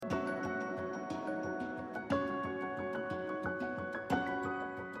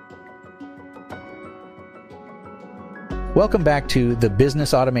Welcome back to the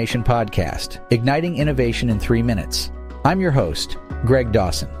Business Automation Podcast, Igniting Innovation in 3 Minutes. I'm your host, Greg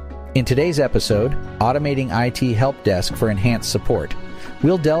Dawson. In today's episode, Automating IT Help Desk for Enhanced Support,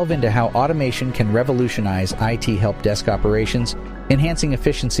 we'll delve into how automation can revolutionize IT help desk operations, enhancing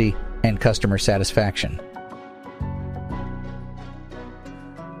efficiency and customer satisfaction.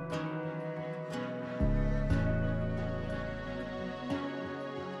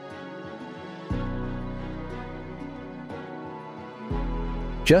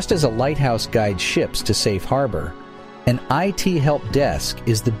 Just as a lighthouse guides ships to safe harbor, an IT help desk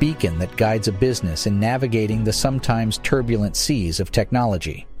is the beacon that guides a business in navigating the sometimes turbulent seas of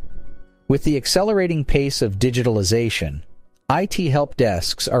technology. With the accelerating pace of digitalization, IT help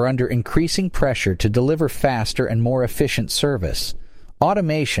desks are under increasing pressure to deliver faster and more efficient service.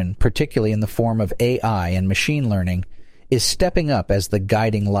 Automation, particularly in the form of AI and machine learning, is stepping up as the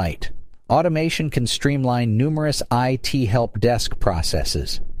guiding light. Automation can streamline numerous IT help desk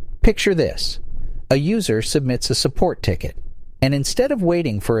processes. Picture this. A user submits a support ticket, and instead of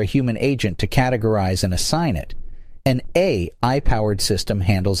waiting for a human agent to categorize and assign it, an AI-powered system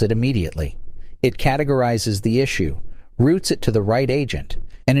handles it immediately. It categorizes the issue, routes it to the right agent,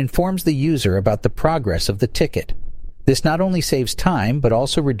 and informs the user about the progress of the ticket. This not only saves time, but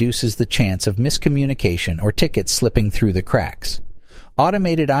also reduces the chance of miscommunication or tickets slipping through the cracks.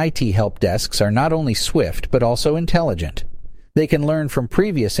 Automated IT help desks are not only swift, but also intelligent. They can learn from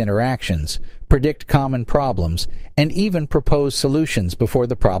previous interactions, predict common problems, and even propose solutions before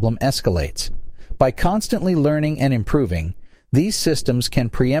the problem escalates. By constantly learning and improving, these systems can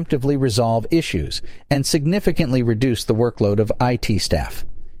preemptively resolve issues and significantly reduce the workload of IT staff.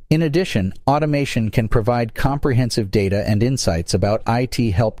 In addition, automation can provide comprehensive data and insights about IT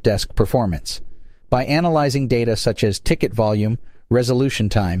help desk performance. By analyzing data such as ticket volume, resolution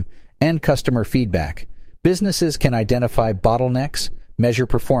time, and customer feedback, businesses can identify bottlenecks, measure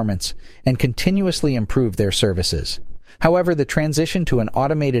performance, and continuously improve their services. However, the transition to an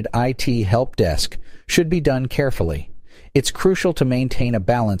automated IT help desk should be done carefully. It's crucial to maintain a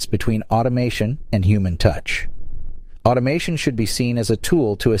balance between automation and human touch. Automation should be seen as a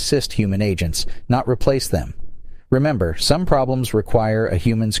tool to assist human agents, not replace them. Remember, some problems require a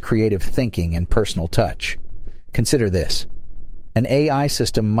human's creative thinking and personal touch. Consider this. An AI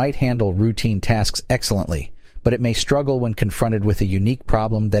system might handle routine tasks excellently, but it may struggle when confronted with a unique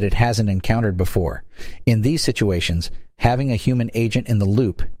problem that it hasn't encountered before. In these situations, having a human agent in the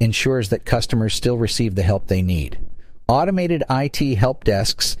loop ensures that customers still receive the help they need. Automated IT help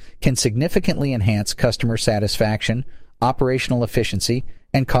desks can significantly enhance customer satisfaction, operational efficiency,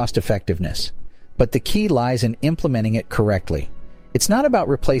 and cost-effectiveness. But the key lies in implementing it correctly. It's not about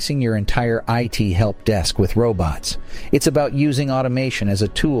replacing your entire IT help desk with robots. It's about using automation as a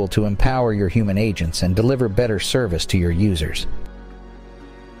tool to empower your human agents and deliver better service to your users.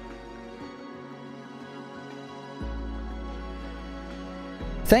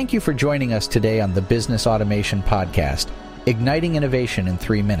 Thank you for joining us today on the Business Automation Podcast, Igniting Innovation in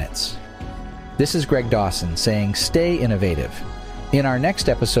 3 Minutes. This is Greg Dawson saying stay innovative. In our next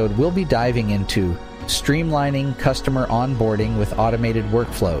episode, we'll be diving into streamlining customer onboarding with automated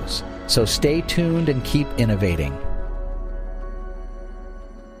workflows. So stay tuned and keep innovating.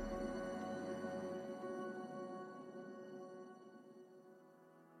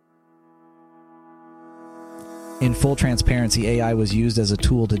 In full transparency, AI was used as a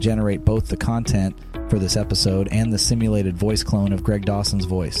tool to generate both the content for this episode and the simulated voice clone of Greg Dawson's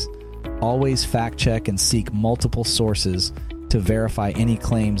voice. Always fact check and seek multiple sources to verify any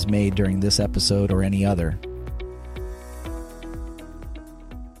claims made during this episode or any other.